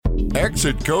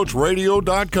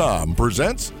ExitCoachRadio.com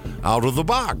presents Out of the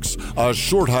Box, a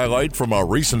short highlight from a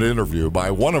recent interview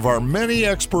by one of our many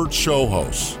expert show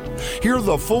hosts. Hear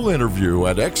the full interview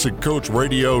at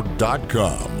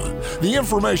ExitCoachRadio.com, the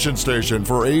information station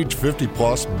for age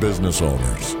 50-plus business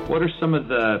owners. What are some of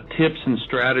the tips and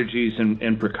strategies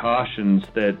and precautions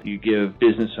that you give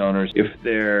business owners if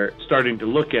they're starting to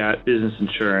look at business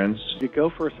insurance? You go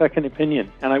for a second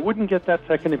opinion, and I wouldn't get that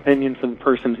second opinion from the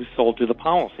person who sold you the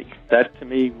policy. That, to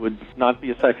me, would not be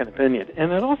a second opinion.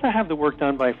 And I'd also have the work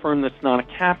done by a firm that's not a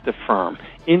captive firm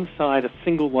inside a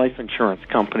single life insurance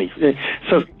company.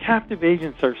 So captive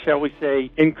agents are, shall we say,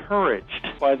 encouraged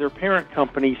by their parent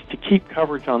companies to keep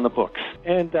coverage on the books.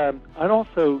 And I'd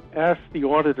also ask the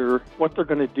auditor what they're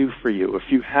going to do for you if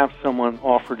you have someone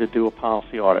offer to do a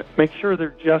policy audit. Make sure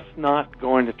they're just not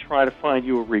going to try to find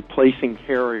you a replacing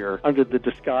carrier under the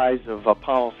disguise of a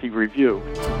policy review.